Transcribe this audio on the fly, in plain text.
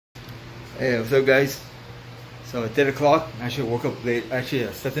Hey, what's up, guys? So at 10 o'clock, I actually woke up late. Actually,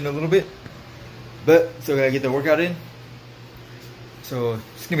 I slept in a little bit, but so I gotta get the workout in. So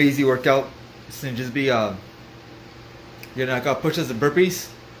it's gonna be an easy workout. It's gonna just be you're gonna got push-ups and burpees.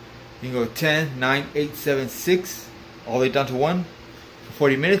 You can go 10, 9, 8, 7, 6, all the way down to 1 for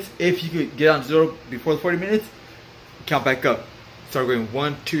 40 minutes. If you could get on 0 before the 40 minutes, count back up. Start going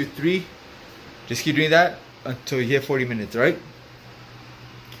 1, 2, 3. Just keep doing that until you hit 40 minutes, right?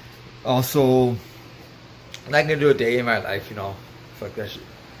 Also, I'm not gonna do a day in my life, fuck that shit.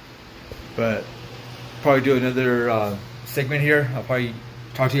 But probably do another segment here. I'll probably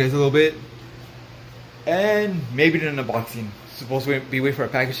talk to you guys a little bit, and maybe do an unboxing. Supposed to be waiting for a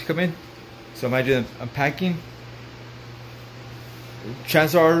package to come in, so I might do unpacking.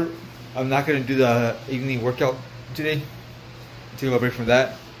 Chances are I'm not gonna do the evening workout today. Take a little break from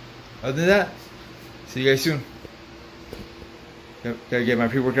that. Other than that, see you guys soon. Gotta get my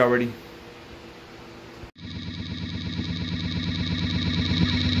pre-workout ready.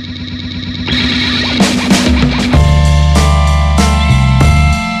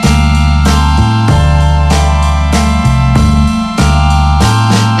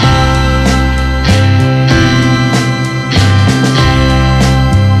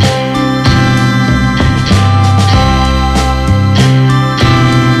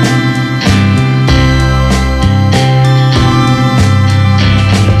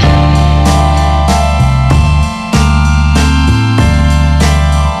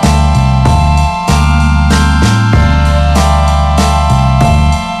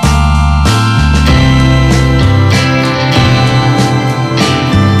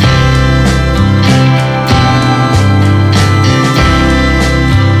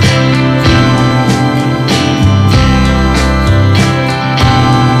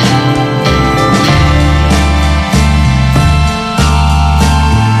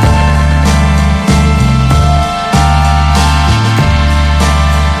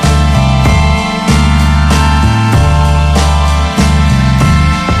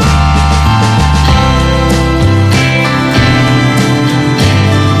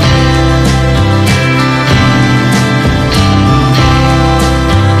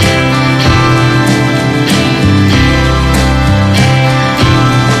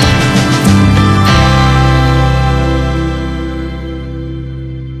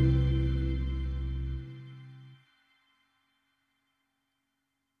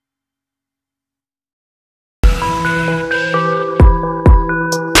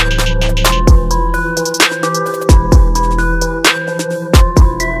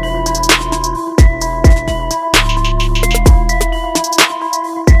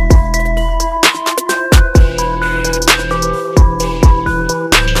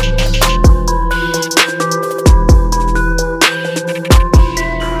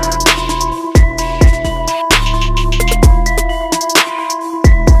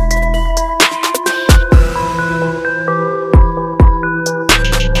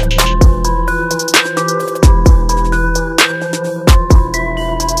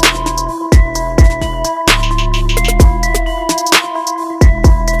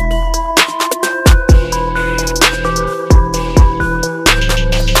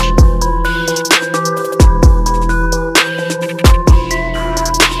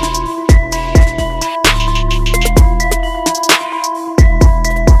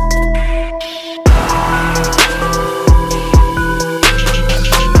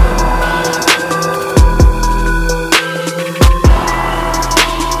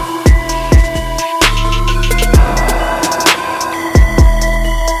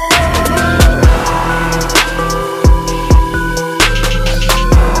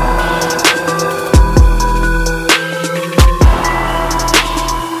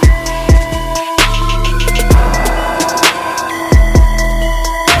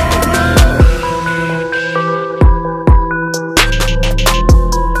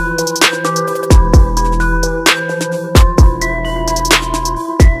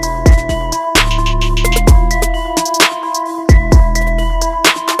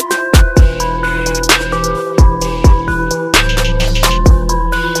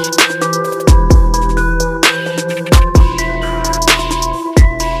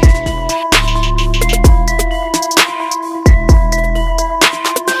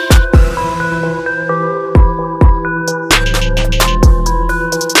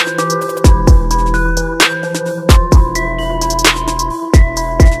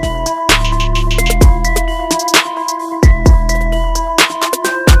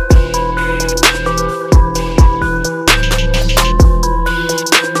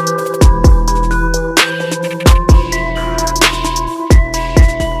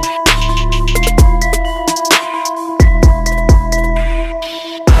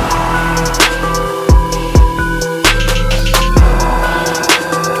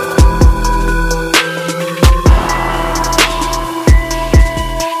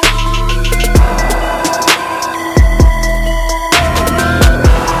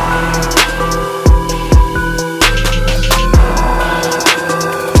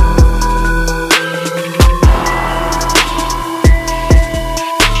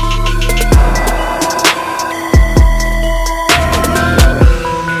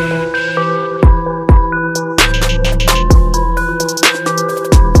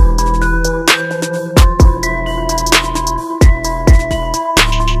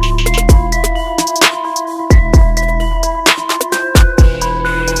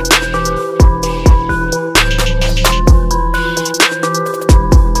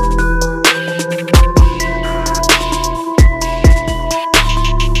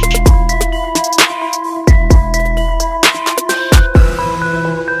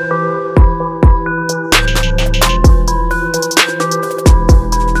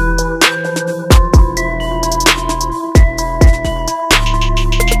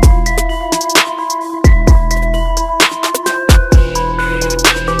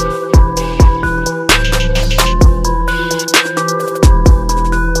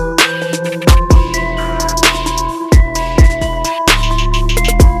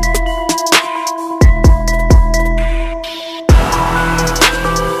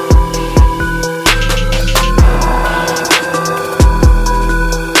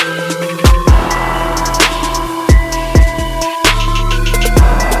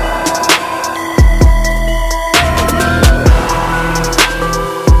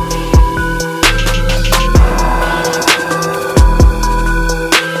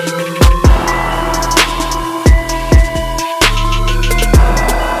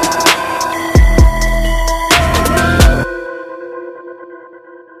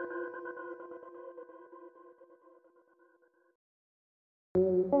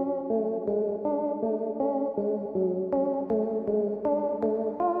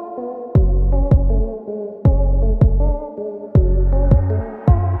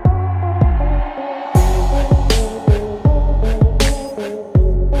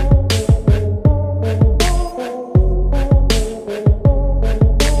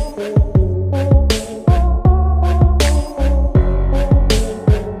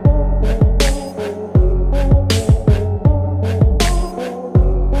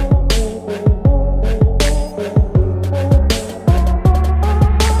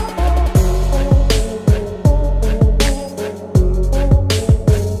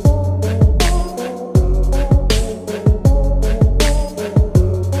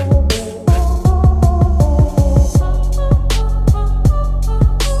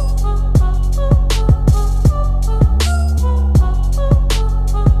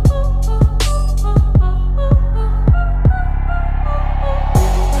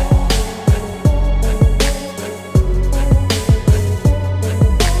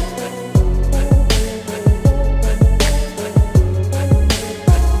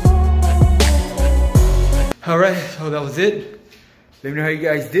 that was it. Let me know how you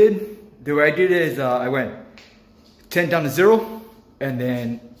guys did. The way I did is I went 10 down to 0, and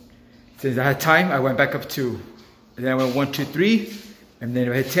then since I had time, I went back up 2. And then I went 1, 2, 3, and then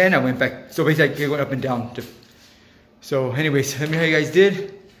if I hit 10, I went back. So basically I went up and down. So anyways, let me know how you guys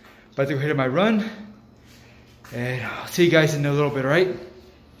did. About to go ahead on my run. And I'll see you guys in a little bit, alright?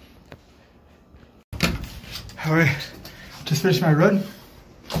 Alright, just finished my run.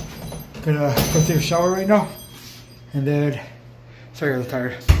 Gonna go take a shower right now. And then, sorry, I'm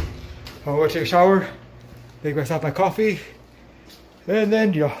tired. I'll go take a shower, make myself my coffee, and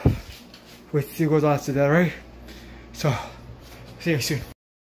then, you know, we'll see what goes on after that, right? So, see you soon.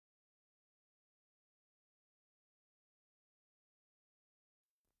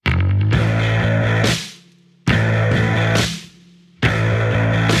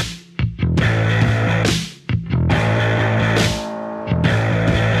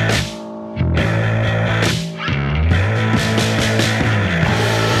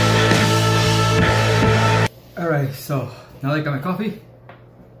 Alright, so now that I got my coffee,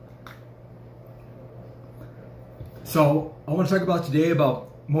 so I want to talk about today about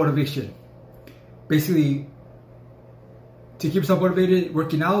motivation. Basically, to keep yourself motivated,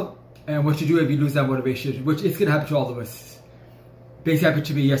 working out, and what you do if you lose that motivation, which is going to happen to all of us. Basically happened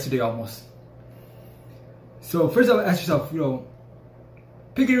to me yesterday almost. So first of all, ask yourself, you know,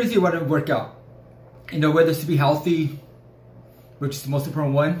 pick a reason you want to work out. You know, whether it's to be healthy, which is the most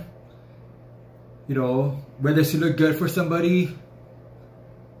important one. You know, whether it's to look good for somebody,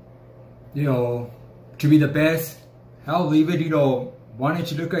 you know, to be the best. Hell, even, you know, wanting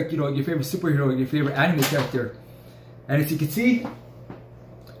to look like, you know, your favorite superhero, your favorite anime character. And as you can see,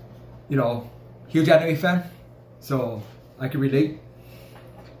 you know, huge anime fan, so I can relate.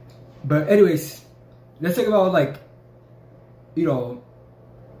 But anyways, let's talk about, like, you know,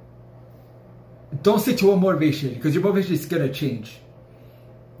 don't stick to one motivation, because your motivation is gonna change.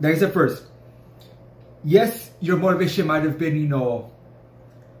 Like I said first, yes, your motivation might have been, you know,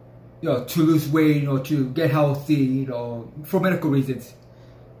 to lose weight, you know, to get healthy, you know, for medical reasons.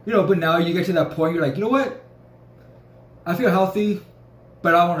 You know, but now you get to that point, you're like, you know what? I feel healthy,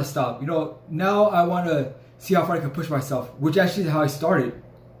 but I want to stop. You know, now I want to see how far I can push myself, which actually is how I started.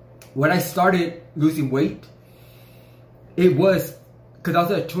 When I started losing weight, it was, because I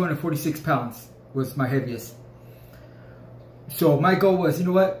was at 246 pounds, was my heaviest. So my goal was, you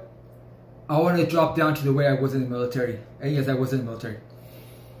know what? I want to drop down to the way I was in the military. And yes, I was in the military.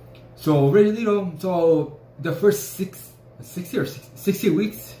 So really, you know, so the first 60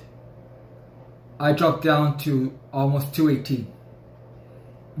 weeks, I dropped down to almost 218.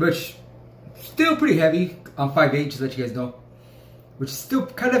 Which, still pretty heavy. I'm 5'8", just to let you guys know. Which is still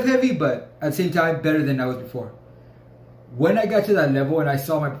kind of heavy, but at the same time, better than I was before. When I got to that level and I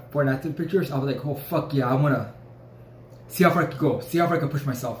saw my before and after pictures, I was like, oh fuck yeah, I want to see how far I can go. See how far I can push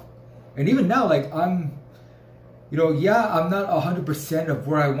myself. And even now, like, I'm, you know, yeah, I'm not 100% of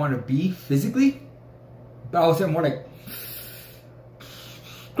where I want to be physically, but I would say more like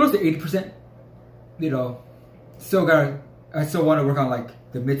close to 80%. You know, I still want to work on, like,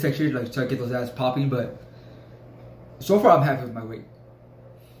 the midsection, like, so I get those abs popping, but so far I'm happy with my weight.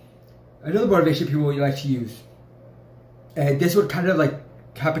 Another motivation people like to use, and this would kind of, like,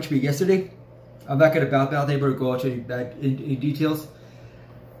 happen to me yesterday. I'm not going to not able to go into that in details.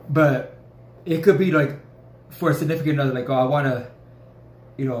 But it could be like for a significant other, like, oh, I want to,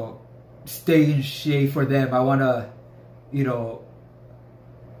 you know, stay in shape for them. I want to, you know,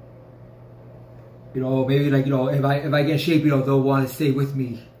 maybe, like, you know, if I get in shape, you know, they'll want to stay with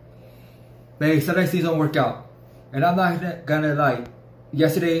me. But sometimes things don't work out. And I'm not gonna lie.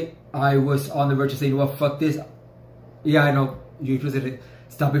 Yesterday, I was on the verge of saying, well, fuck this. Yeah, I know you're supposed to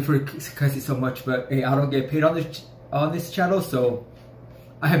stop me for cussing so much, but hey, I don't get paid on this channel, so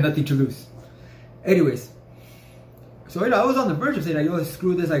I have nothing to lose. Anyways, so, you know, I was on the verge of saying, like, yo,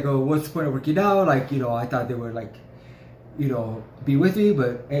 screw this. I go, what's the point of working out? Like, you know, I thought they would, like, you know, be with me,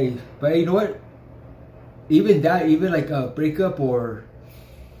 but hey, you know what? Even that, even like a breakup or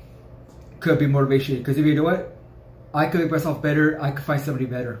could be motivation. Because if you know what, I could make myself better. I could find somebody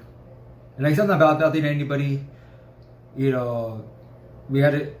better. And like, something about nothing to anybody. You know, we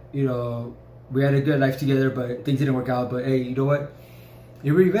had a good life together, but things didn't work out. But hey, you know what?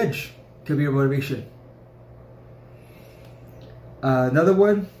 Your revenge could be your motivation. Another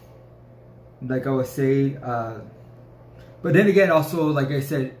one, like I was saying, but then again, also, like I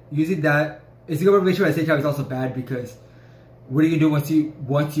said, using that, it's a good motivation, but at the same time, it's also bad, because what are you gonna do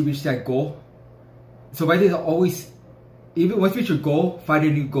once you reach that goal? So my thing is always, even once you reach your goal, find a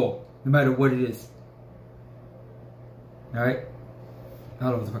new goal, no matter what it is. All right, I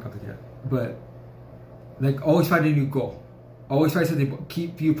don't know what the fuck I'm thinking of, but Like always find a new goal. Always find something to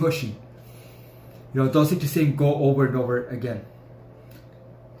keep you pushing. You know, don't stick to the same goal over and over again.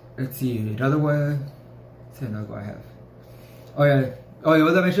 Let's see, another one. What's another goal I have? Oh yeah,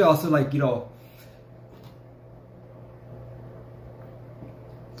 what I mentioned also, like, you know,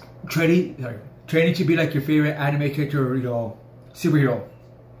 training to be like your favorite anime character or, you know, superhero.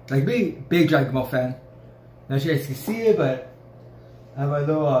 Like me, big Dragon Ball fan. Not sure you guys can see it, but I have my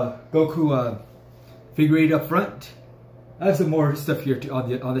little Goku figurine up front. I have some more stuff here too,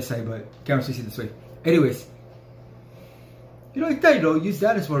 on this side, but can't really see this way. Anyways, you know, like that, you know, use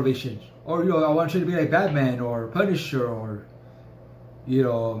that as motivation. Or, you know, I want you to be like Batman or Punisher, or, you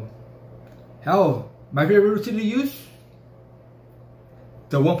know, hell, my favorite routine to use,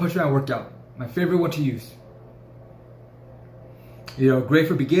 the One Punch Man workout. My favorite one to use. You know, great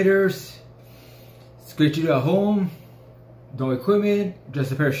for beginners. It's great to do at home. No equipment,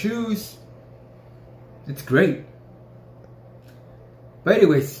 just a pair of shoes. It's great. But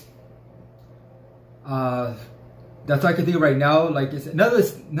anyways, that's all I can think of right now. Like, none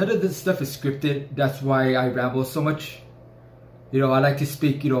of this stuff is scripted. That's why I ramble so much. You know, I like to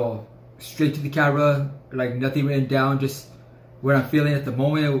speak, you know, straight to the camera, like nothing written down, just what I'm feeling at the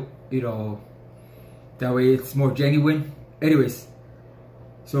moment. You know, that way it's more genuine. Anyways,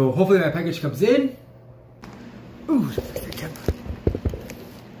 so hopefully my package comes in. Ooh,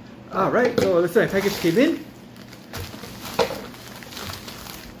 alright, so let's say my package came in.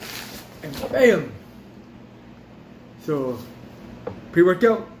 And bam! So,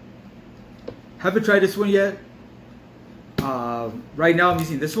 pre-workout. Haven't tried this one yet. Right now I'm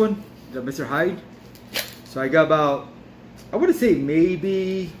using this one, the Mr. Hyde. So I got about, I want to say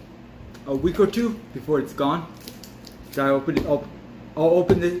maybe a week or two before it's gone. So I open it up. I'll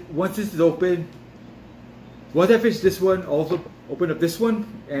open this once this is open. Once I finish this one, I'll also open up this one,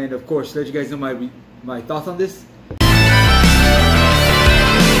 and of course let you guys know my thoughts on this.